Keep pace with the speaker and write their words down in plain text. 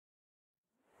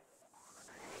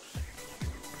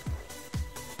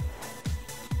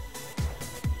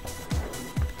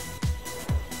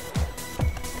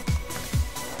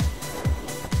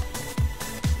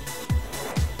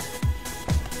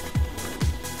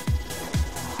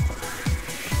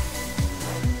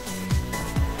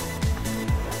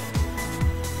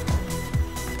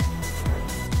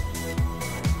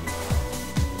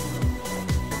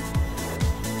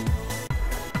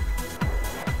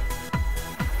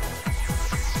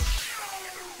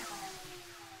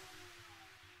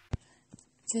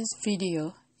This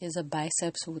video is a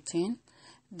biceps routine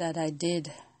that I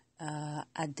did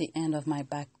at the end of my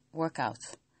back workout.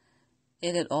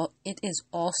 It is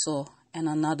also in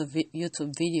another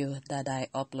YouTube video that I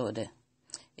uploaded.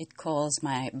 It calls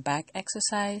my back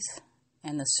exercise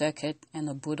and a circuit and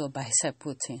a brutal bicep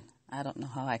routine. I don't know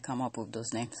how I come up with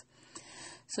those names.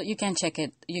 So you can check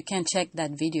it. You can check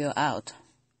that video out,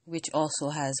 which also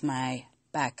has my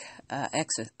back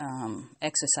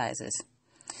exercises.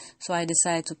 So I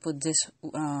decided to put this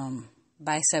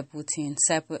bicep routine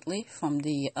separately from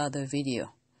the other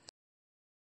video.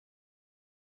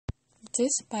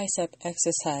 This bicep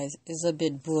exercise is a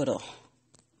bit brutal.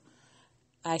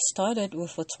 I started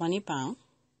with a 20-pound.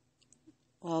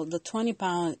 Well, the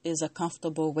 20-pound is a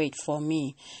comfortable weight for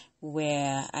me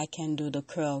where I can do the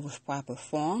curl with proper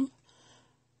form.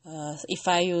 If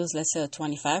I use, let's say,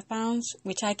 25 pounds,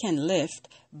 which I can lift,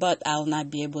 but I'll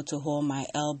not be able to hold my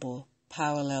elbow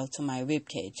parallel to my rib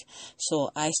cage.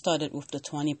 So I started with the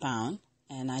 20-pound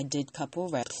and I did couple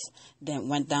reps, then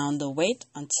went down the weight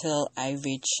until I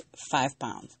reached 5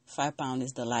 pounds. 5 pounds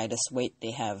is the lightest weight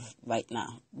they have right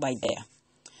now, right there.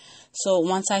 So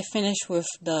once I finished with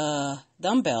the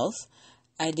dumbbells,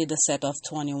 I did a set of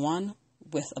 21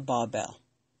 with a barbell.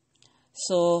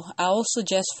 So I will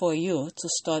suggest for you to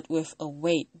start with a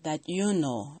weight that you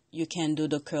know you can do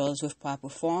the curls with proper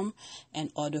form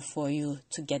in order for you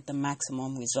to get the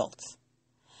maximum results.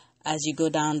 As you go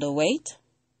down the weight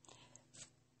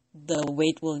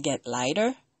will get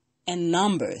lighter in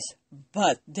numbers,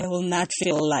 but they will not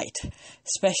feel light,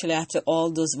 especially after all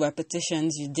those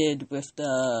repetitions you did with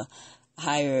the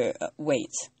higher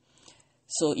weights.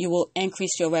 So you will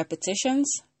increase your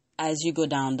repetitions as you go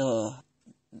down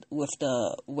with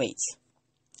the weights.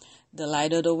 The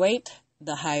lighter the weight,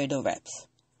 the higher the reps.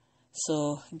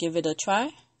 So give it a try.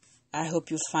 I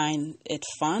hope you find it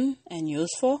fun and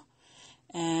useful,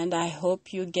 and I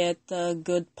hope you get a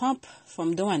good pump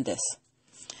from doing this.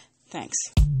 Thanks.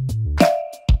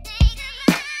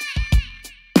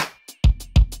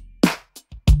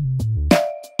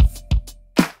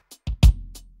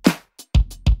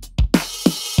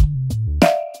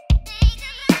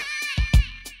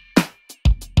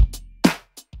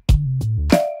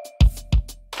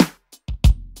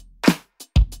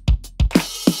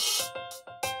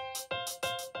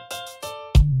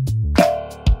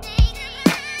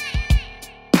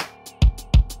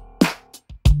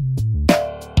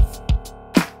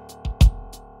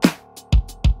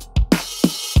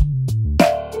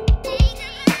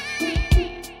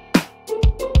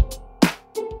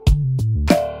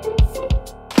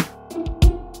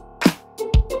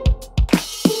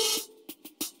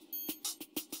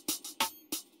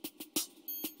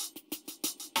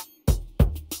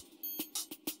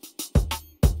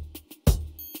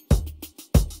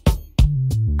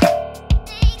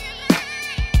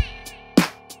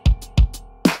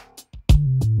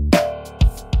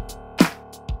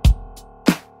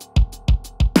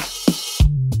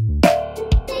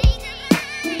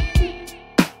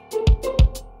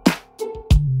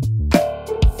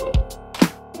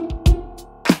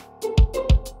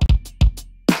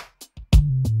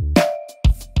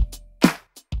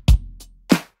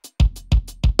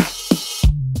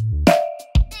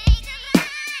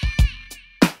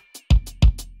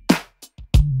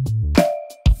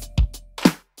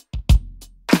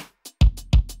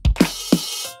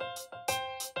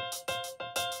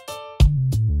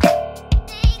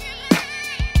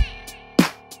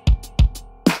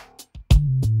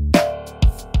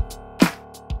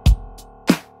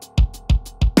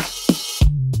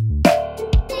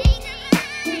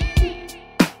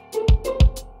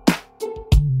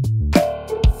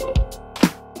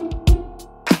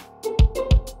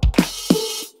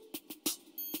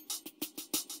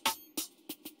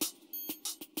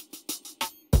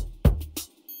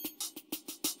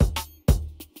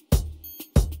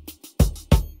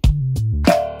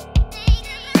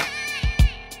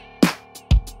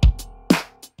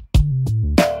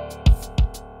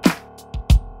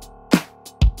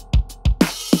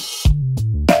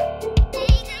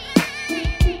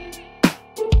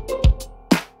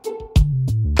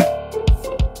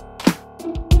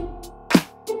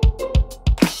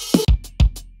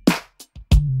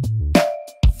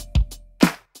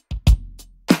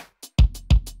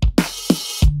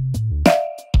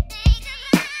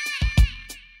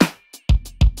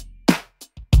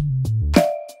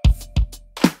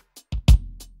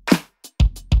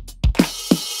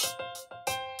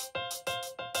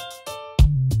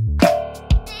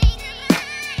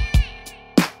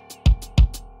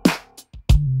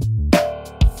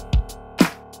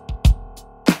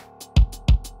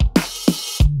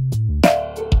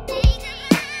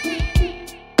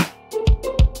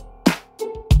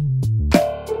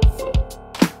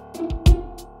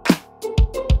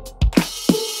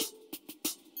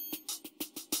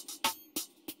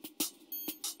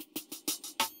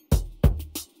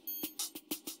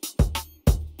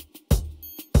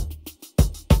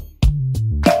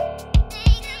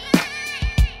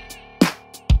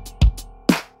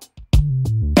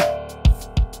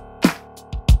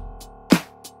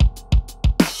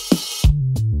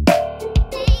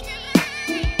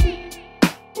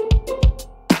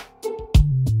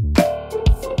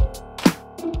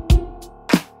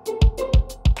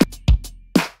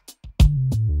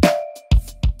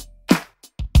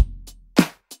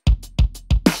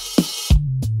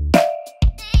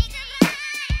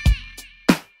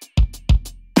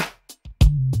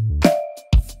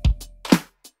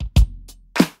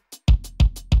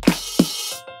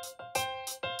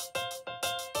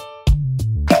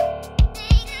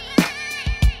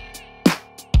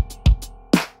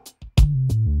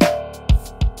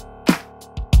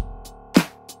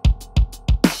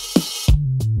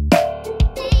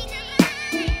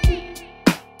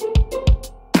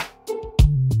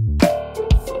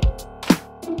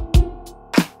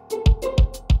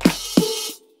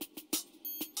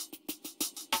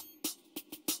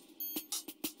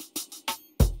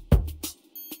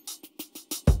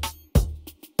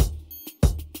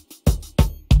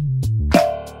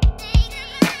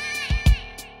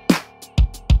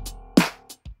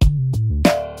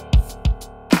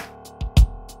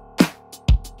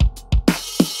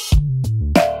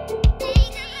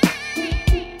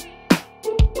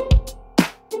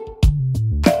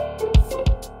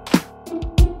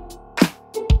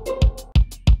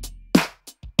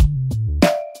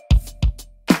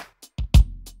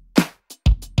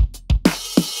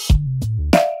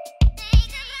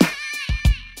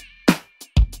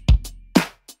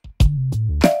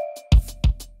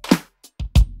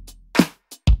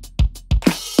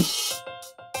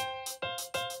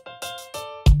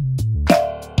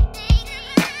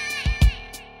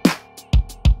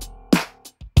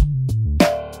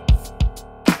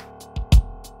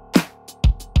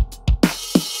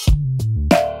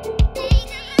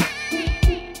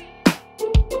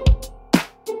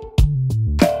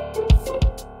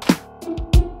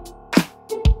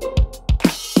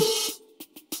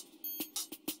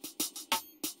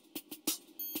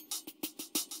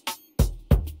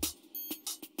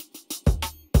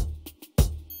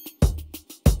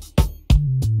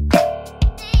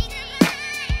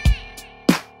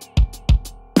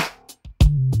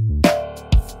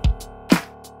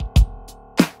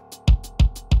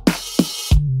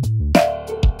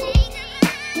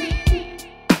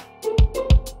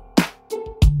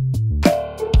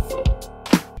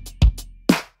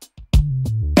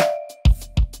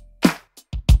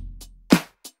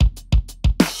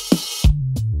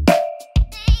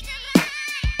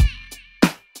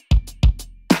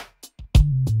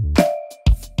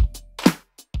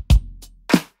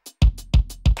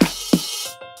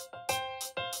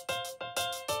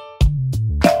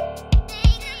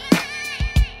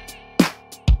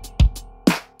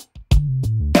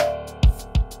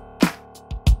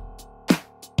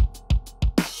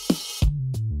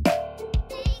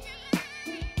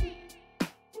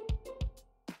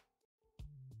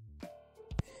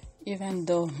 Even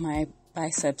though my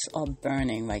biceps are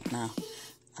burning right now,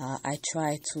 I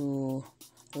try to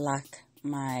lock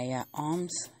my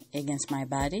arms against my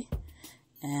body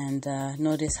and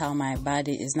notice how my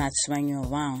body is not swinging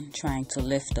around trying to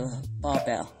lift the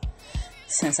barbell.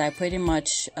 Since I pretty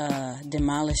much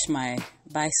demolished my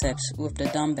biceps with the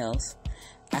dumbbells,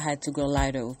 I had to go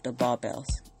lighter with the barbells.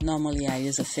 Normally I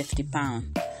use a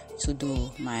 50-pound to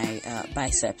do my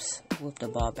biceps with the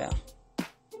barbell.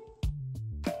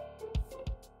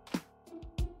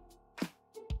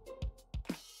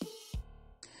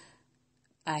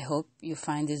 I hope you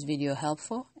find this video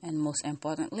helpful, and most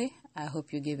importantly, I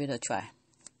hope you give it a try.